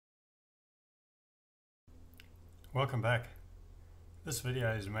Welcome back. This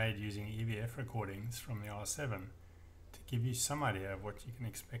video is made using EVF recordings from the R7 to give you some idea of what you can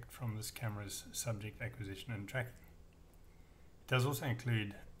expect from this camera's subject acquisition and tracking. It does also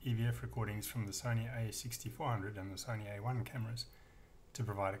include EVF recordings from the Sony A6400 and the Sony A1 cameras to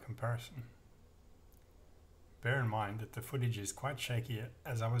provide a comparison. Bear in mind that the footage is quite shaky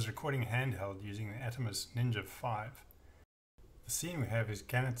as I was recording handheld using the Atomos Ninja V. The scene we have is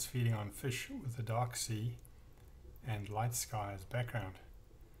gannets feeding on fish with a dark sea and light sky as background.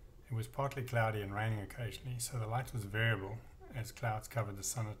 It was partly cloudy and raining occasionally, so the light was variable as clouds covered the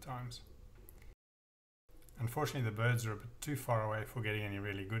sun at times. Unfortunately, the birds are a bit too far away for getting any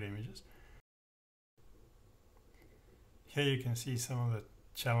really good images. Here you can see some of the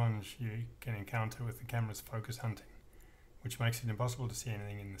challenge you can encounter with the camera's focus hunting, which makes it impossible to see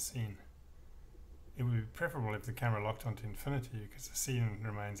anything in the scene. It would be preferable if the camera locked onto infinity because the scene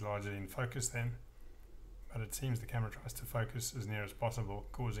remains largely in focus then, but it seems the camera tries to focus as near as possible,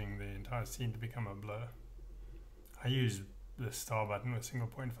 causing the entire scene to become a blur. I use the star button with single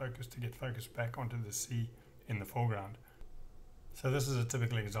point focus to get focus back onto the sea in the foreground. So this is a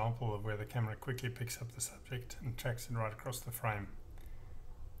typical example of where the camera quickly picks up the subject and tracks it right across the frame.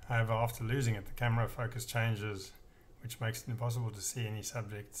 However, after losing it, the camera focus changes, which makes it impossible to see any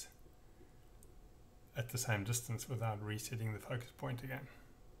subjects at the same distance without resetting the focus point again.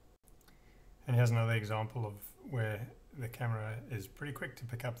 And here's another example of where the camera is pretty quick to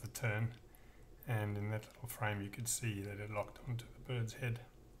pick up the turn, and in that little frame you could see that it locked onto the bird's head.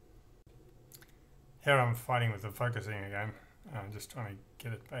 Here I'm fighting with the focusing again. I'm just trying to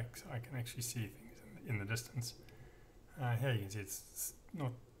get it back so I can actually see things in the distance. Here you can see it's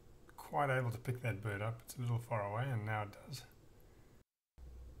not quite able to pick that bird up. It's a little far away, and now it does.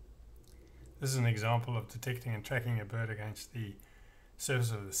 This is an example of detecting and tracking a bird against the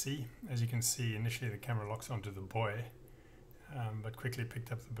surface of the sea. As you can see, initially the camera locks onto the buoy, but quickly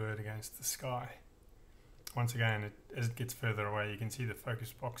picked up the bird against the sky. Once again, as it gets further away, you can see the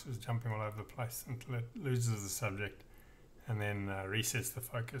focus boxes jumping all over the place until it loses the subject and then resets the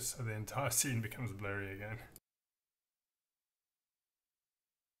focus so the entire scene becomes blurry again.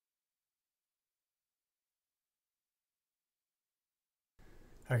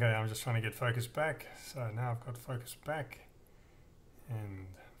 Okay, I'm just trying to get focus back. So now I've got focus back and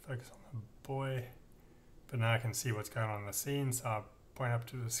focus on the buoy, but now I can see what's going on in the scene, so I point up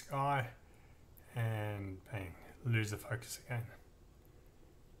to the sky and bang, lose the focus again.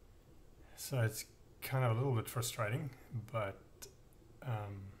 So it's kind of a little bit frustrating, but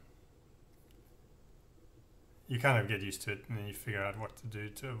you kind of get used to it and then you figure out what to do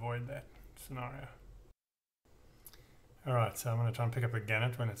to avoid that scenario. Alright, so I'm going to try and pick up a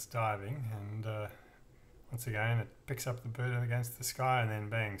gannet when it's diving, and once again it picks up the bird against the sky and then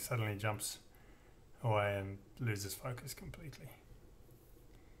bang, suddenly jumps away and loses focus completely.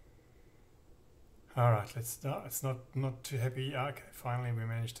 Alright, let's start. It's not too happy. Okay, finally we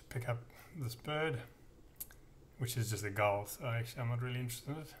managed to pick up this bird, which is just a gull, so actually I'm not really interested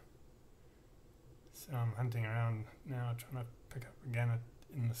in it. So I'm hunting around now trying to pick up a gannet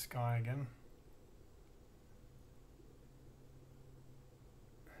in the sky again.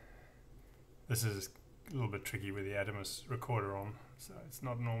 This is a little bit tricky with the Atomos recorder on, so it's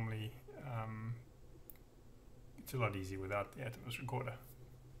not normally, it's a lot easier without the Atomos recorder.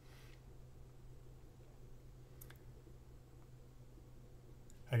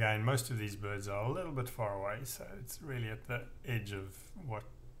 Again, most of these birds are a little bit far away, so it's really at the edge of what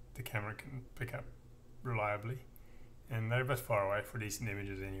the camera can pick up reliably. And they're a bit far away for decent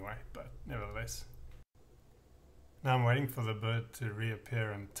images anyway, but nevertheless. Now I'm waiting for the bird to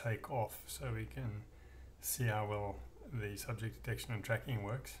reappear and take off so we can see how well the subject detection and tracking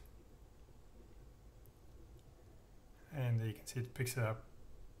works. And you can see it picks it up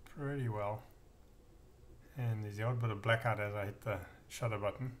pretty well. And there's the odd bit of blackout as I hit the shutter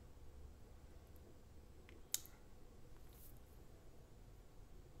button.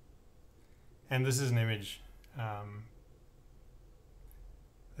 And this is an image that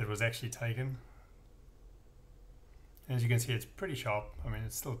was actually taken. As you can see, it's pretty sharp. I mean,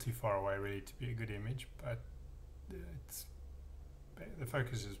 it's still too far away really to be a good image, but the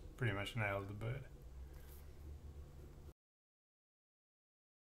focus has pretty much nailed the bird.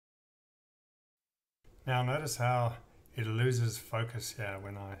 Now notice how it loses focus here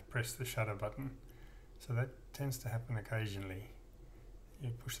when I press the shutter button. So that tends to happen occasionally.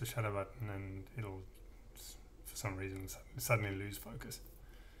 You push the shutter button and it'll, for some reason, suddenly lose focus.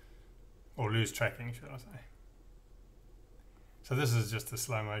 Or lose tracking, should I say. So this is just a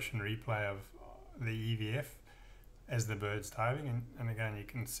slow motion replay of the EVF as the bird's diving, and again you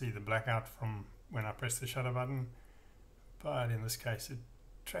can see the blackout from when I press the shutter button, but in this case it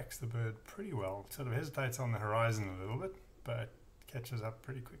tracks the bird pretty well. It sort of hesitates on the horizon a little bit, but catches up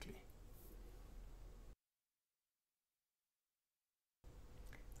pretty quickly.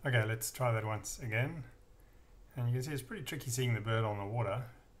 Okay, let's try that once again. And you can see it's pretty tricky seeing the bird on the water,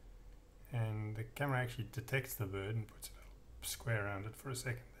 and the camera actually detects the bird and puts a little square around it for a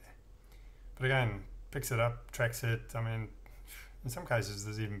second there. But again, picks it up, tracks it. I mean, in some cases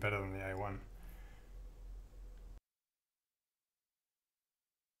this is even better than the A1.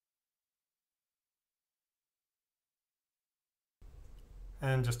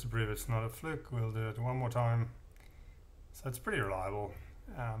 And just to prove it's not a fluke, we'll do it one more time. So it's pretty reliable.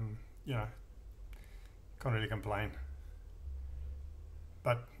 You know, can't really complain.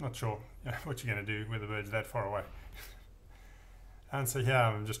 But not sure what you're going to do with the birds that far away. And so here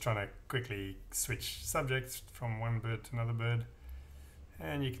I'm just trying to quickly switch subjects from one bird to another bird.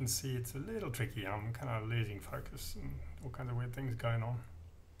 And you can see it's a little tricky. I'm kind of losing focus and all kinds of weird things going on.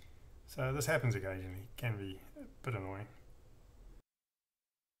 So this happens occasionally. Can be a bit annoying.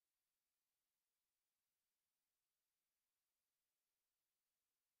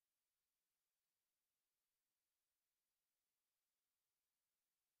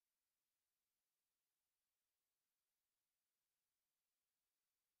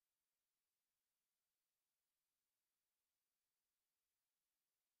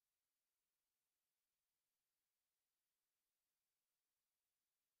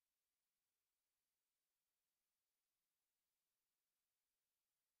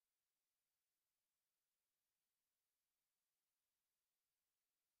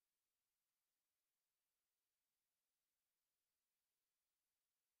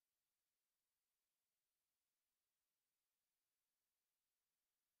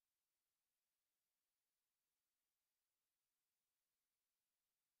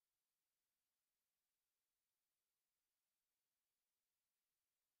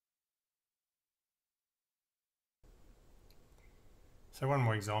 So one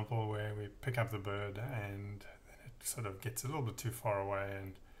more example where we pick up the bird and it sort of gets a little bit too far away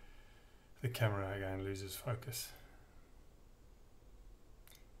and the camera again loses focus.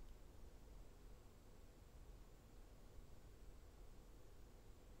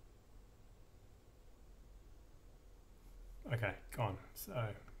 Okay, gone. So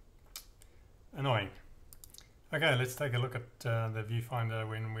annoying. Okay, let's take a look at the viewfinder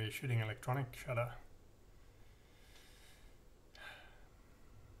when we're shooting electronic shutter.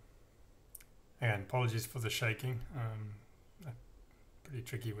 Again, apologies for the shaking. Pretty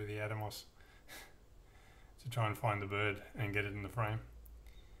tricky with the Atomos to try and find the bird and get it in the frame.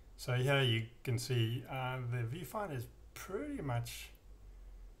 So here you can see the viewfinder is pretty much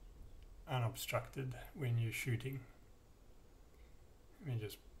unobstructed when you're shooting. Let me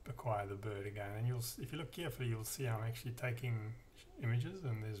just acquire the bird again, and if you look carefully, you'll see I'm actually taking images,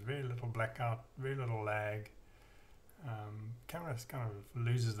 and there's very little blackout, very little lag. Camera kind of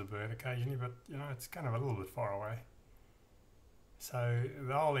loses the bird occasionally, but you know, it's kind of a little bit far away. So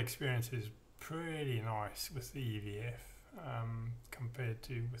the whole experience is pretty nice with the EVF compared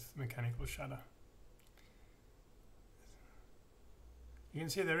to with mechanical shutter. You can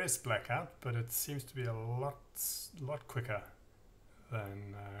see there is blackout, but it seems to be a lot quicker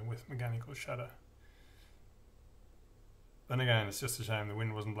than with mechanical shutter. Then again, it's just a shame the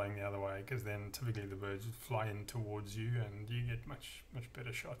wind wasn't blowing the other way, because then typically the birds would fly in towards you and you get much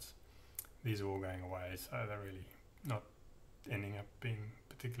better shots. These are all going away, so they're really not ending up being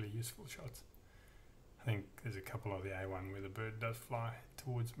particularly useful shots. I think there's a couple of the A1 where the bird does fly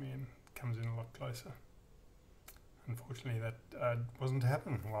towards me and comes in a lot closer. Unfortunately that wasn't to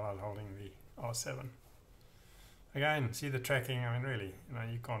happen while I was holding the R7. Again, see the tracking, I mean really, you know,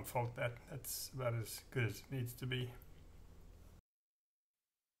 you can't fault that. That's about as good as it needs to be.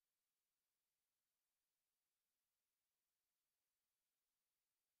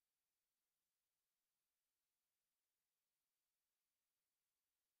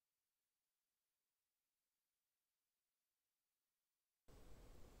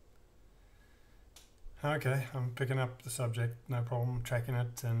 Okay, I'm picking up the subject, no problem, tracking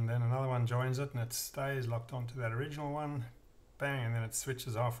it, and then another one joins it and it stays locked onto that original one. Bang, and then it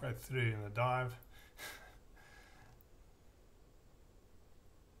switches halfway through in the dive.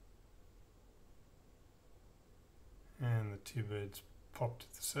 And the two birds pop to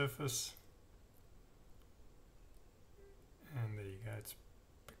the surface. And there you go, it's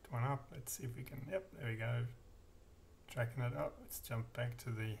picked one up. Let's see if we can, yep, there we go. Tracking it up, let's jump back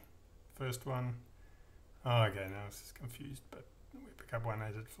to the first one. Oh, okay, now this is confused, but we pick up one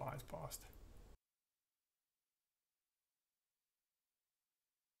as it flies past.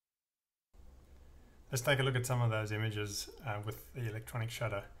 Let's take a look at some of those images with the electronic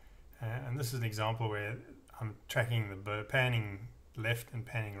shutter. And this is an example where I'm tracking the bird, panning left and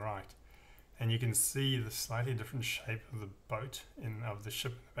panning right. And you can see the slightly different shape of the boat, of the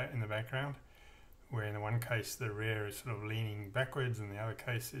ship in the background, where in the one case the rear is sort of leaning backwards, and in the other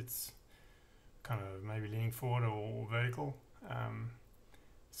case it's kind of maybe leaning forward or vertical.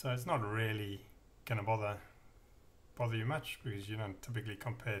 So it's not really going to bother you much, because you don't typically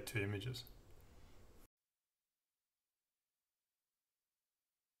compare two images.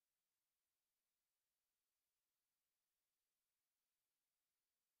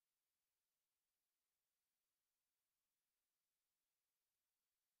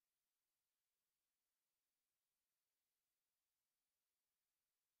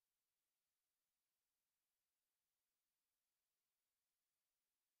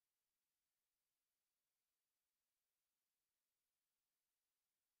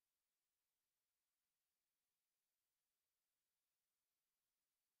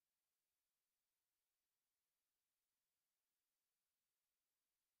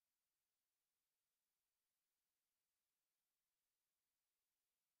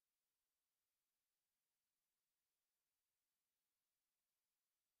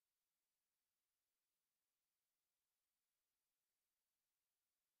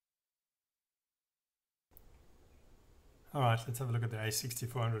 Alright, let's have a look at the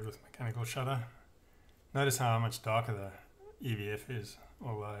a6400 with mechanical shutter. Notice how much darker the EVF is,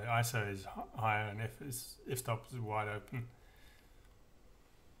 although ISO is higher and f-stop is wide open.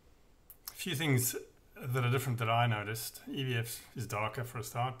 A few things that are different that I noticed. EVF is darker for a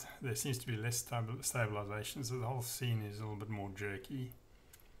start. There seems to be less stabilisation, so the whole scene is a little bit more jerky.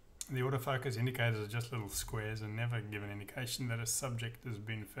 The autofocus indicators are just little squares and never give an indication that a subject has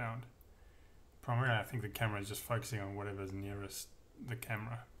been found. Primarily, I think the camera is just focusing on whatever's nearest the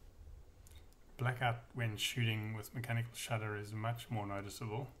camera. Blackout when shooting with mechanical shutter is much more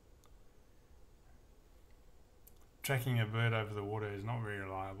noticeable. Tracking a bird over the water is not very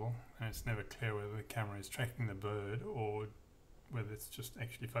reliable, and it's never clear whether the camera is tracking the bird or whether it's just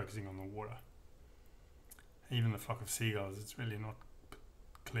actually focusing on the water. Even the flock of seagulls, it's really not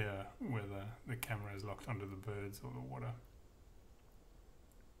clear whether the camera is locked onto the birds or the water.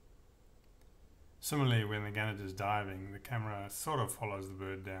 Similarly, when the gannet is diving, the camera sort of follows the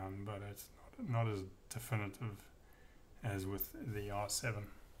bird down, but it's not as definitive as with the R7.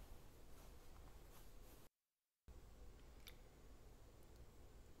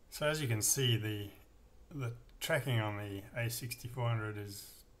 So as you can see, the tracking on the a6400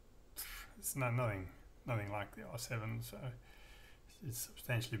 is nothing like the R7, so it's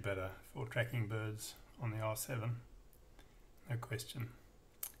substantially better for tracking birds on the R7, no question.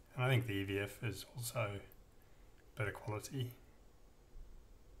 And I think the EVF is also better quality.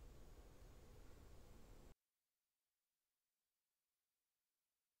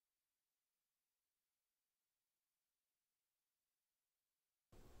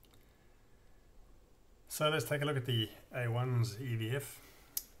 So let's take a look at the A1's EVF,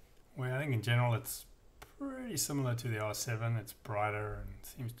 where I think in general it's pretty similar to the R7. It's brighter and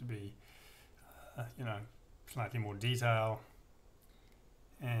seems to be, slightly more detail.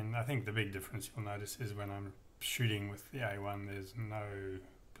 And I think the big difference you'll notice is when I'm shooting with the A1, there's no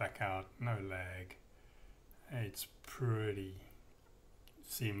blackout, no lag. It's pretty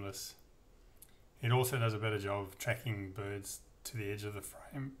seamless. It also does a better job of tracking birds to the edge of the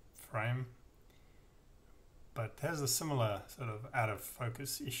frame, but has a similar sort of out of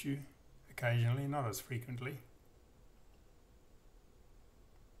focus issue occasionally, not as frequently.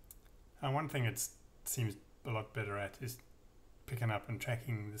 And one thing it seems a lot better at is picking up and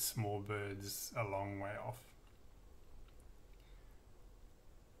tracking the small birds a long way off.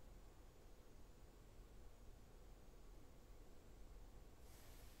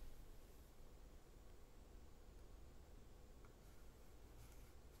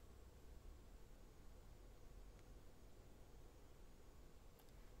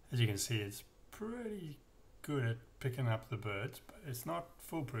 As you can see, it's pretty good at picking up the birds, but it's not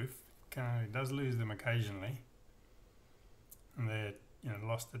foolproof. It does lose them occasionally. And they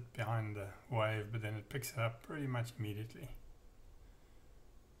lost it behind the wave, but then it picks it up pretty much immediately.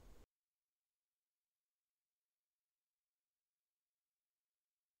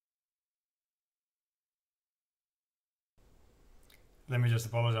 Let me just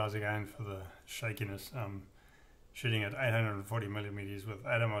apologize again for the shakiness. I'm shooting at 840mm with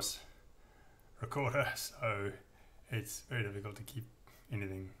Atomos recorder, so it's very difficult to keep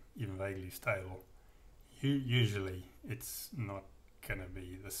anything even vaguely stable. Usually it's not going to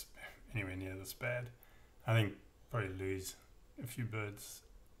be anywhere near this bad. I think probably lose a few birds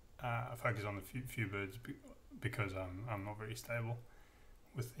focus on the few birds because I'm not very stable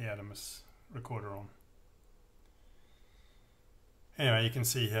with the Atomos recorder on. Anyway, you can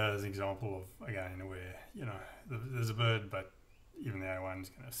see here as an example of, again, where, you know, there's a bird, but even the A1 is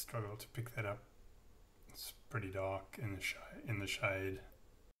going to struggle to pick that up. It's pretty dark in the shade.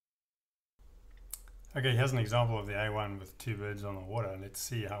 Okay, here's an example of the A1 with two birds on the water. Let's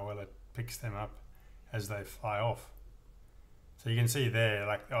see how well it picks them up as they fly off. So you can see there,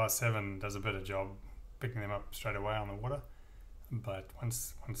 like the R7 does a better job picking them up straight away on the water, but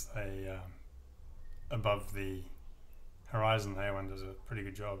once they above the horizon, the A1 does a pretty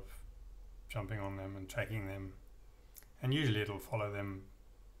good job jumping on them and tracking them, and usually it'll follow them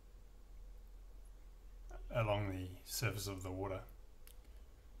along the surface of the water.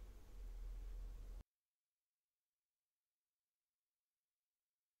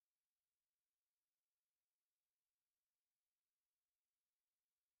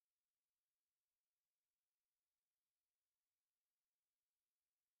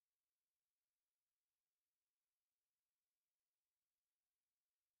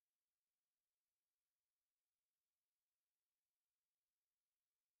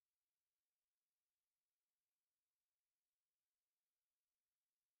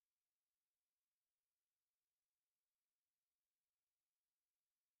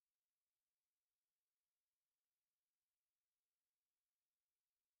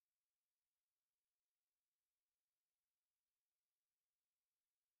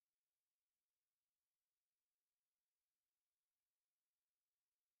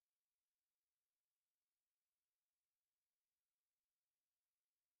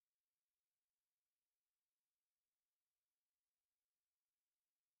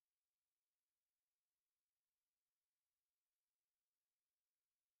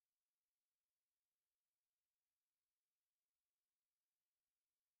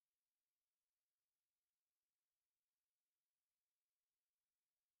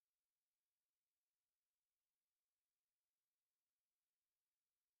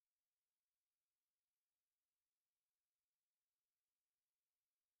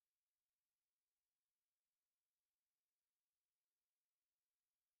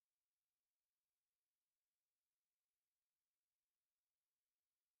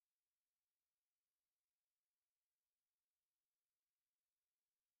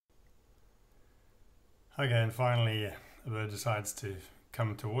 Okay, and finally the bird decides to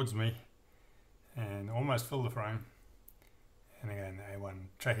come towards me and almost fill the frame. And again, the A1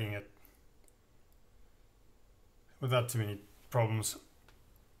 tracking it without too many problems.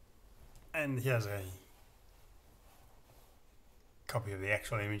 And here's a copy of the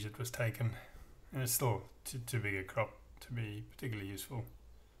actual image that was taken, and it's still too big a crop to be particularly useful.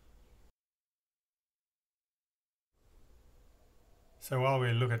 So while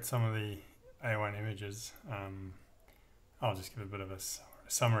we look at some of the A1 images, I'll just give a bit of a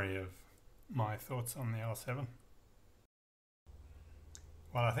summary of my thoughts on the R7.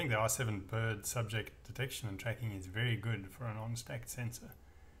 While I think the R7 bird subject detection and tracking is very good for an on-stacked sensor,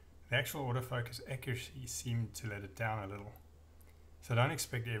 the actual autofocus accuracy seemed to let it down a little. So don't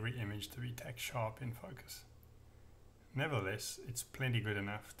expect every image to be tack sharp in focus. Nevertheless, it's plenty good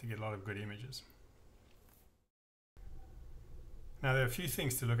enough to get a lot of good images. Now there are a few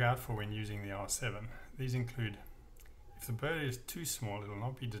things to look out for when using the R7. These include, if the bird is too small, it will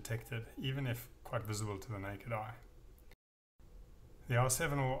not be detected, even if quite visible to the naked eye. The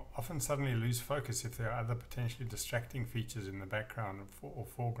R7 will often suddenly lose focus if there are other potentially distracting features in the background or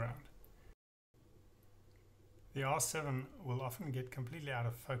foreground. The R7 will often get completely out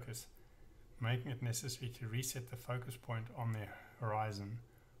of focus, making it necessary to reset the focus point on the horizon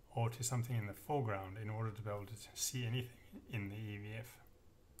or to something in the foreground in order to be able to see anything in the EVF.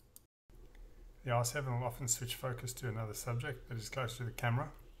 The R7 will often switch focus to another subject that is close to the camera.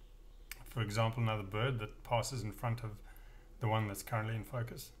 For example, another bird that passes in front of the one that's currently in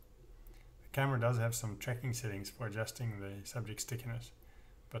focus. The camera does have some tracking settings for adjusting the subject stickiness,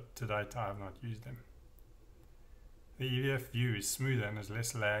 but to date I have not used them. The EVF view is smoother and has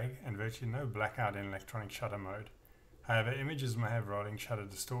less lag and virtually no blackout in electronic shutter mode. However, images may have rolling shutter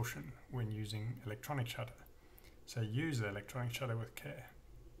distortion when using electronic shutter, so use the electronic shutter with care.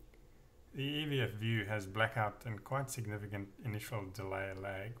 The EVF view has blackout and quite significant initial delay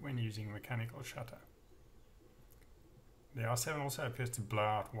lag when using mechanical shutter. The R7 also appears to blow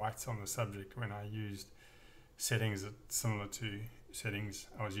out whites on the subject when I used settings similar to settings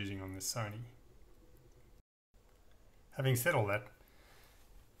I was using on the Sony. Having said all that,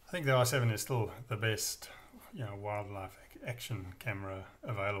 I think the R7 is still the best, wildlife action camera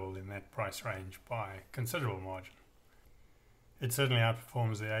available in that price range by a considerable margin. it certainly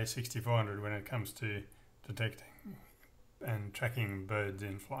outperforms the A6400 when it comes to detecting and tracking birds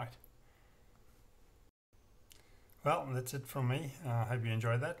in flight. Well, that's it from me. I hope you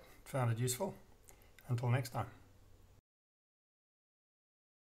enjoyed that, found it useful. Until next time.